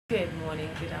Good morning,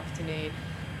 good afternoon,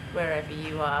 wherever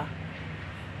you are.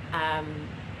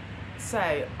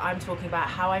 So I'm talking about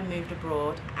how I moved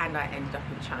abroad and I ended up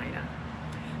in China.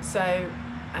 So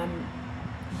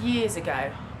years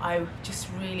ago, I just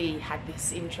really had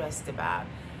this interest about,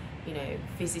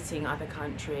 visiting other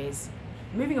countries.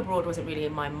 Moving abroad wasn't really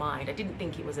in my mind. I didn't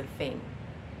think it was a thing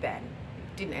then.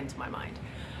 It didn't enter my mind.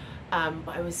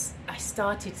 But I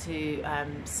started to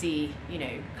see,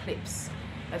 clips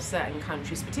of certain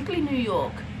countries, particularly New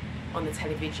York, on the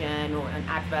television or in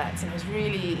adverts, and I was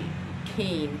really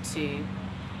keen to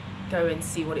go and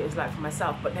see what it was like for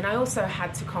myself. But then I also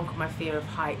had to conquer my fear of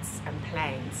heights and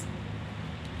planes.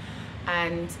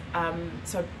 And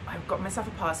so I got myself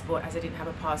a passport, as I didn't have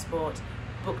a passport,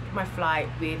 booked my flight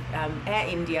with Air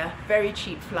India, very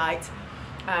cheap flight.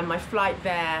 My flight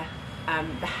there,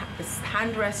 the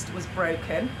handrest was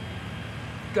broken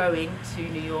going to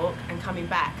New York, and coming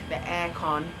back the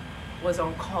aircon was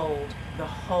on cold the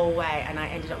whole way, and I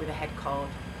ended up with a head cold.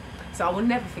 So I will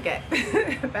never forget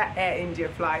that Air India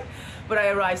flight, but I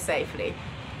arrived safely.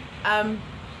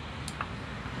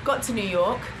 Got to New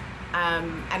York,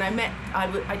 and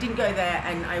I didn't go there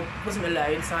and I wasn't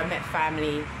alone, so I met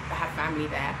family. I have family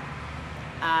there,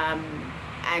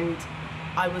 and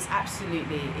I was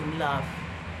absolutely in love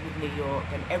with New York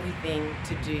and everything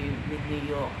to do with New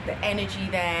York. The energy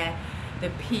there,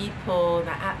 the people,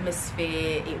 the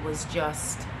atmosphere, it was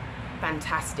just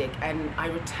fantastic. And I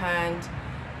returned,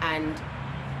 and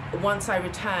once I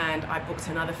returned, I booked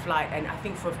another flight, and I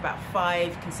think for about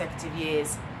 5 consecutive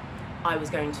years I was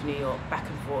going to New York, back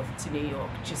and forth to New York,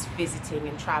 just visiting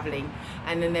and traveling.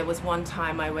 And then there was one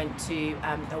time I went to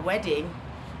a wedding,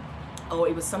 or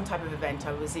it was some type of event.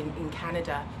 I was in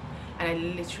Canada, and I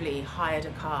literally hired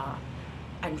a car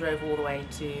and drove all the way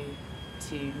to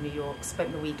New York,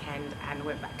 spent the weekend, and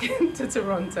went back to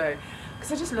Toronto,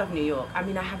 because I just love New York. I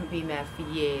mean, I haven't been there for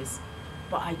years,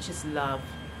 but I just loved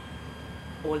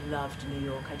New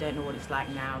York. I don't know what it's like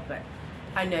now, but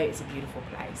I know it's a beautiful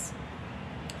place.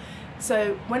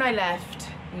 So when I left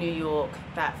New York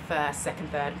that first,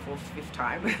 second, third, fourth, fifth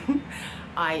time,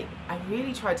 I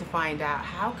really tried to find out,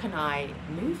 how can I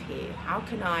move here? How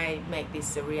can I make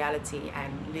this a reality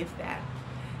and live there?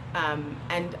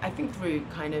 And I think through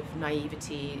kind of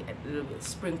naivety, a little bit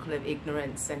sprinkle of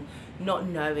ignorance, and not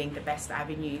knowing the best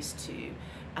avenues to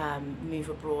move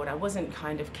abroad, I wasn't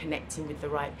kind of connecting with the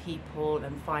right people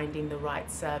and finding the right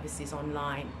services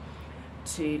online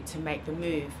to make the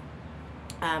move.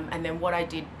 And then what I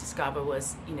did discover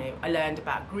was, I learned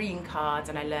about green cards,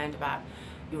 and I learned about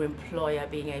your employer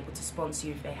being able to sponsor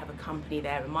you if they have a company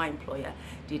there, and my employer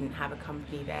didn't have a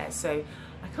company there. So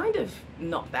I kind of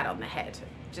knocked that on the head,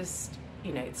 just,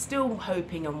 still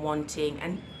hoping and wanting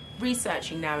and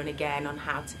researching now and again on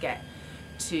how to get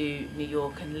to New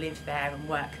York and live there and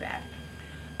work there.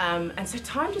 And so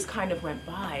time just kind of went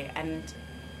by, and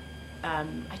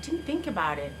I didn't think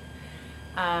about it.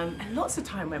 And lots of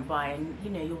time went by, and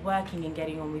you're working and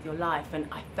getting on with your life, and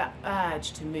that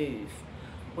urge to move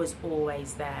was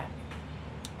always there.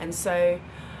 And so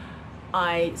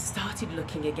I started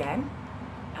looking again,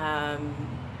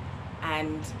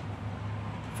 and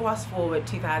fast forward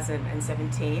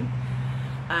 2017,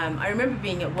 I remember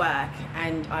being at work,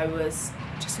 and I was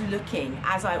just looking,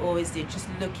 as I always did, just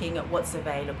looking at what's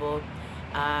available,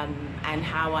 and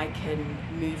how I can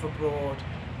move abroad.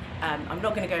 I'm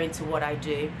not going to go into what I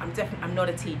do. I'm not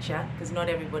a teacher, because not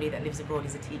everybody that lives abroad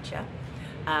is a teacher.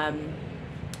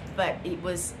 But it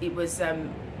was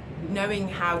knowing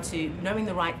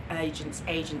the right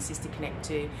agencies to connect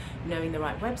to, knowing the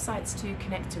right websites to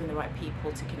connect to, and the right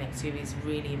people to connect to is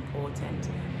really important.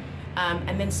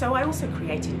 And then so I also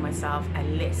created myself a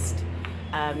list,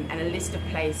 and a list of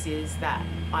places that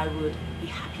I would be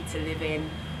happy to live in,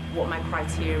 what my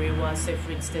criteria was. So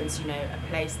for instance, a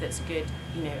place that's good,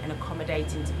 and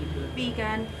accommodating to people who are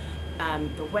vegan,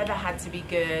 the weather had to be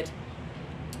good,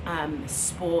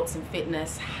 sports and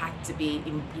fitness had to be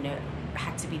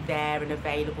there and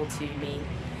available to me,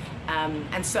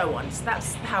 and so on. So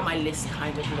that's how my list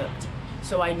kind of looked.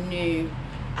 So I knew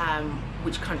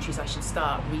which countries I should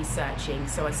start researching.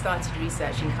 So I started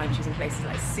researching countries in places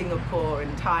like Singapore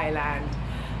and Thailand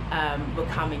were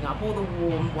coming up. All the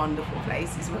warm, wonderful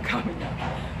places were coming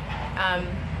up.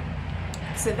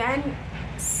 So then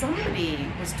somebody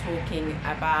was talking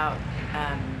about,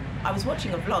 I was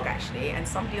watching a vlog actually, and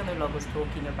somebody on the vlog was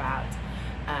talking about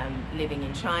living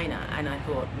in China, and I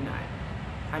thought, no,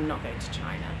 I'm not going to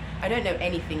China. I don't know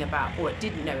anything about, or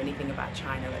didn't know anything about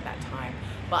China at that time,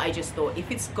 but I just thought, if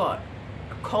it's got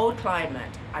a cold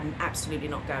climate, I'm absolutely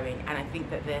not going. And I think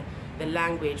that the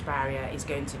language barrier is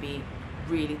going to be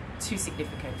really too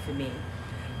significant for me.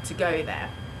 to go there.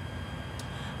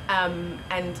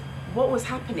 And what was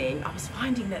happening, I was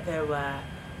finding that there were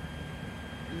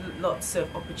lots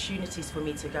of opportunities for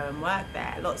me to go and work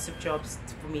there, lots of jobs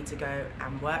for me to go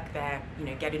and work there, you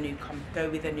know, go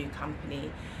with a new company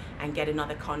and get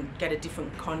a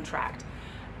different contract.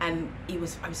 And I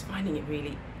was finding it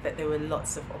really that there were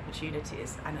lots of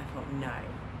opportunities, and I thought, no,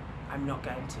 I'm not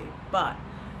going to. But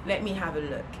let me have a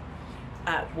look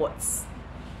at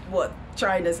what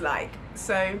China's like.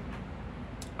 So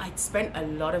I'd spent a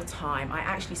lot of time. I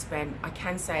actually spent, I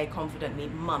can say confidently,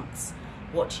 months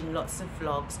watching lots of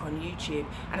vlogs on YouTube.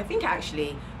 And I think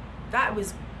actually that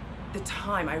was the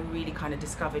time I really kind of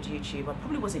discovered YouTube. I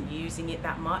probably wasn't using it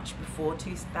that much before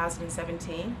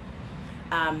 2017.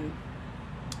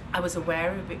 I was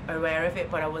aware of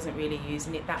it, but I wasn't really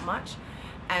using it that much.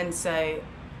 And so,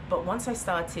 but once I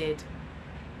started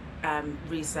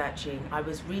researching, I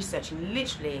was researching,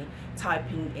 literally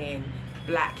typing in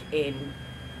black in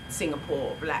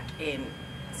Singapore, black in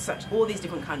all these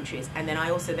different countries, and then I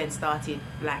also then started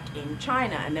black in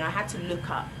China, and then I had to look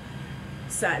up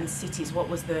certain cities, what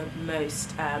was the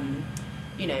most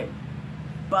you know,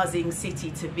 buzzing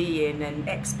city to be in, and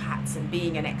expats and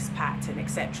being an expat and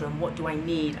etc., and what do I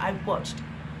need. I've watched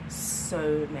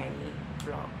so many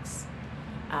vlogs,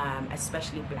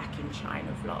 especially black in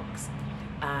China vlogs,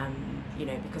 you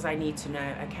know, because I need to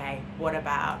know, okay, what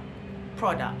about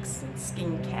products and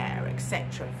skincare,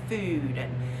 etc., food,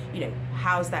 and you know,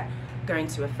 how's that going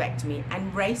to affect me,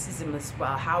 and racism as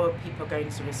well, how are people going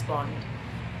to respond,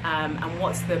 and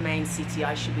what's the main city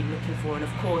I should be looking for. And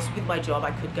of course, with my job,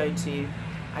 I could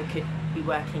be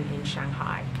working in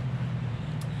Shanghai.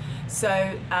 So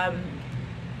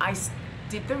I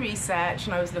did the research,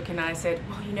 and I was looking, and I said,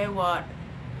 well, you know what,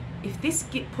 if this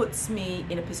puts me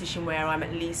in a position where I'm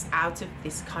at least out of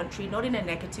this country, not in a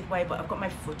negative way, but I've got my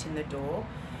foot in the door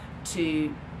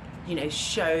to, you know,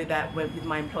 show that with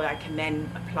my employer I can then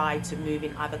apply to move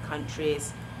in other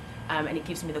countries, and it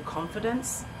gives me the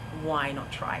confidence, why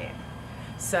not try it?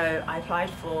 So I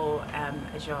applied for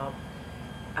a job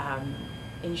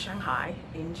in Shanghai,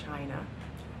 in China,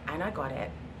 and I got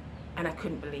it, and I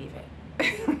couldn't believe it.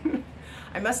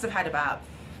 I must have had about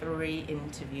 3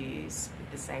 interviews with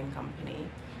the same company,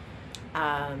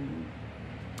 and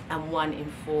 1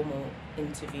 informal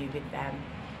interview with them,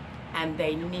 and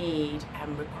they need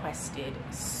and requested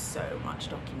so much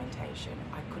documentation.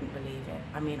 I couldn't believe it.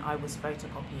 I mean, I was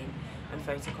photocopying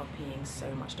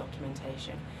so much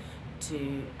documentation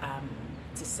to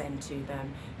send to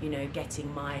them, you know,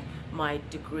 getting my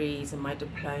degrees and my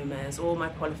diplomas, all my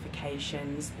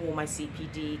qualifications, all my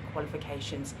CPD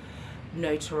qualifications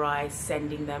notarized,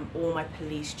 sending them, all my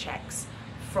police checks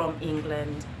from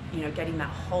England, you know, getting that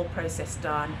whole process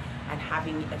done and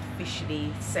having it officially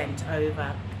sent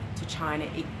over to China.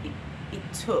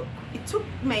 It took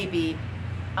maybe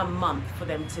a month for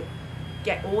them to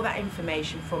get all that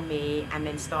information from me and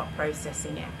then start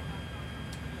processing it.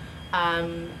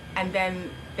 And then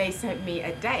they sent me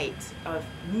a date of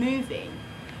moving,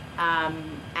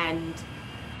 and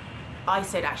I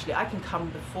said, actually, I can come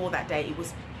before that date. It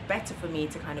was better for me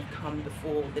to kind of come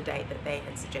before the date that they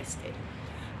had suggested,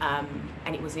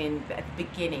 and it was at the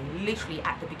beginning, literally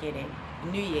at the beginning,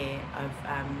 New Year of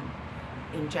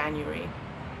in January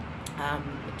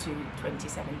to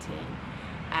 2017,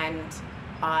 and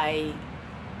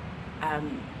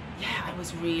yeah, I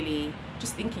was really,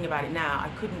 just thinking about it now, I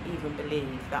couldn't even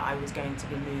believe that I was going to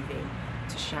be moving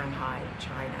to Shanghai,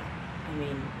 China. I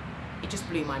mean, it just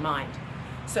blew my mind.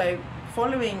 So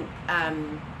following,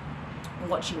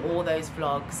 watching all those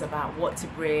vlogs about what to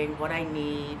bring, what I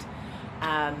need,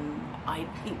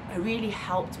 it really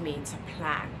helped me to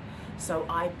plan. So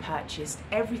I purchased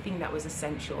everything that was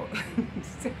essential,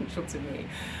 essential to me.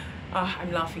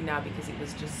 I'm laughing now because it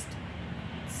was just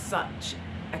such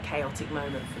a chaotic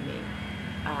moment for me,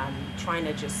 trying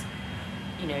to just,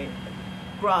 you know,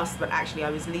 grasp that actually I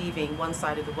was leaving one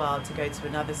side of the world to go to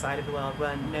another side of the world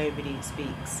where nobody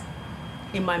speaks.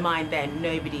 In my mind then,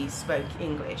 nobody spoke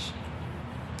English.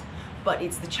 But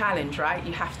it's the challenge, right?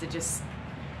 You have to just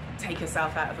take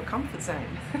yourself out of a comfort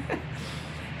zone.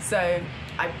 So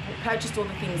I purchased all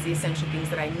the things, the essential things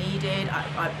that I needed.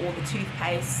 I all the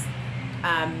toothpaste.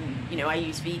 You know, I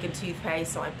use vegan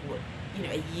toothpaste, so I bought, you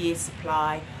know, a year's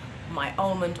supply. My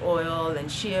almond oil and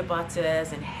shea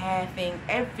butters and hair thing,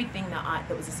 everything that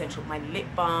was essential. My lip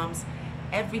balms,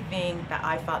 everything that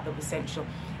I felt that was essential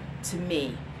to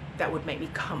me, that would make me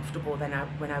comfortable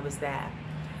when I was there.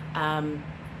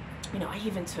 You know, I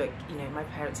even took, you know, my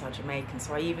parents are Jamaican,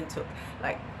 so I even took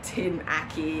like tin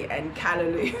ackee and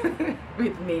callaloo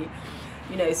with me,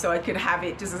 you know, so I could have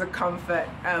it just as a comfort.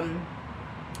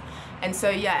 And so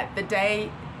yeah, the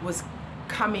day was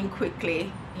coming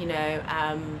quickly, you know,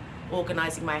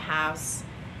 organizing my house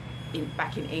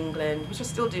back in England, which I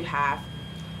still do have,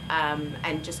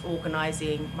 and just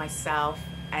organizing myself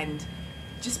and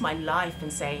just my life,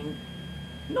 and saying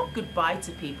not goodbye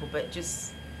to people, but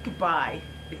just goodbye,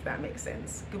 if that makes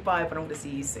sense. Goodbye, but I'm gonna see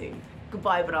you soon.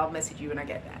 Goodbye, but I'll message you when I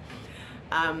get there.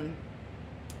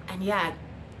 And yeah,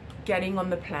 getting on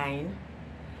the plane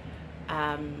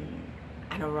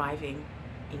and arriving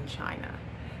in China.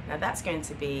 Now that's going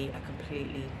to be a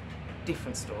completely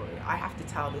different story. I have to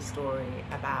tell the story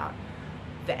about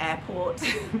the airport,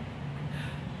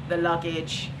 the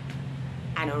luggage,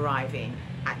 and arriving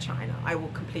at China. I will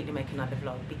completely make another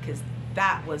vlog, because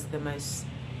that was the most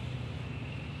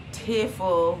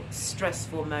tearful,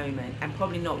 stressful moment, and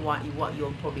probably not what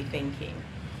you're probably thinking.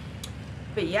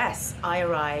 But yes, I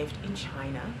arrived in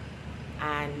China,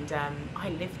 and I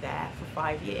lived there for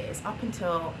 5 years. Up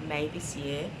until May this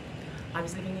year, I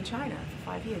was living in China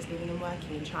for 5 years, living and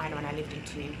working in China, and I lived in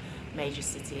 2 major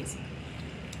cities.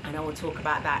 And I will talk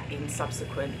about that in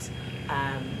subsequent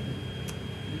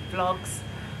vlogs.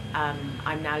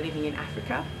 I'm now living in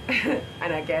Africa,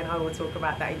 and again, I will talk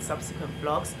about that in subsequent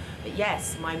vlogs. But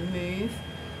yes, my move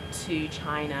to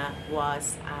China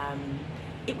was,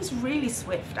 it was really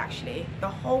swift actually. The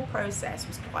whole process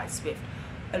was quite swift.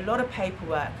 A lot of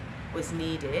paperwork was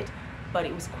needed, but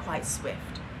it was quite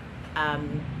swift.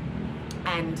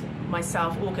 And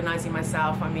myself, organizing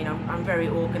myself, I mean, I'm very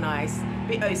organized, a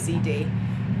bit OCD,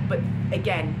 but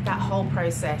again, that whole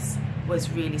process was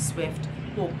really swift.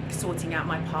 Sorting out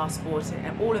my passport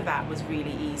and all of that was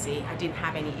really easy. I didn't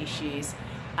have any issues.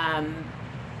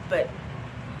 But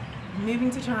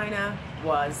moving to China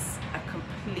was a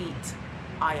complete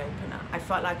eye-opener. I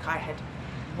felt like I had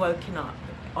woken up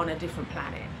on a different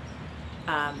planet.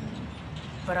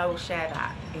 But I will share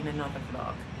that in another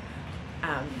vlog.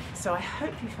 So I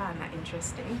hope you found that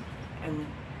interesting, and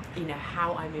you know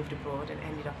how I moved abroad and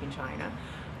ended up in China.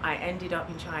 I ended up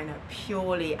in China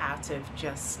purely out of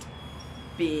just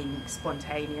being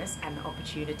spontaneous, and the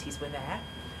opportunities were there.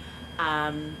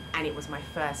 And it was my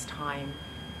first time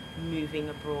moving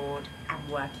abroad and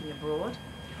working abroad.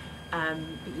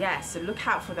 But yeah, so look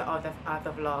out for the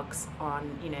other vlogs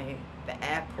on, you know, the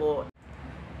airport.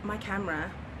 My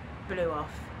camera blew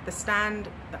off. The stand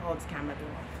that holds the camera blew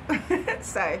off.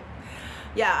 So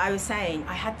yeah, I was saying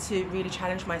I had to really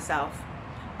challenge myself.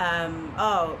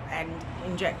 And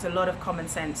inject a lot of common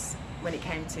sense when it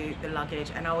came to the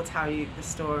luggage, and I will tell you the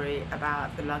story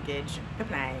about the luggage, the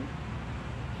plane,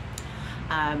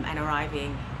 and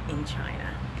arriving in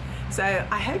China. So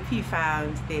I hope you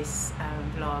found this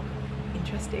vlog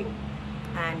interesting,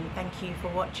 and thank you for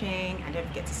watching, and don't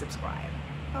forget to subscribe.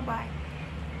 Bye bye.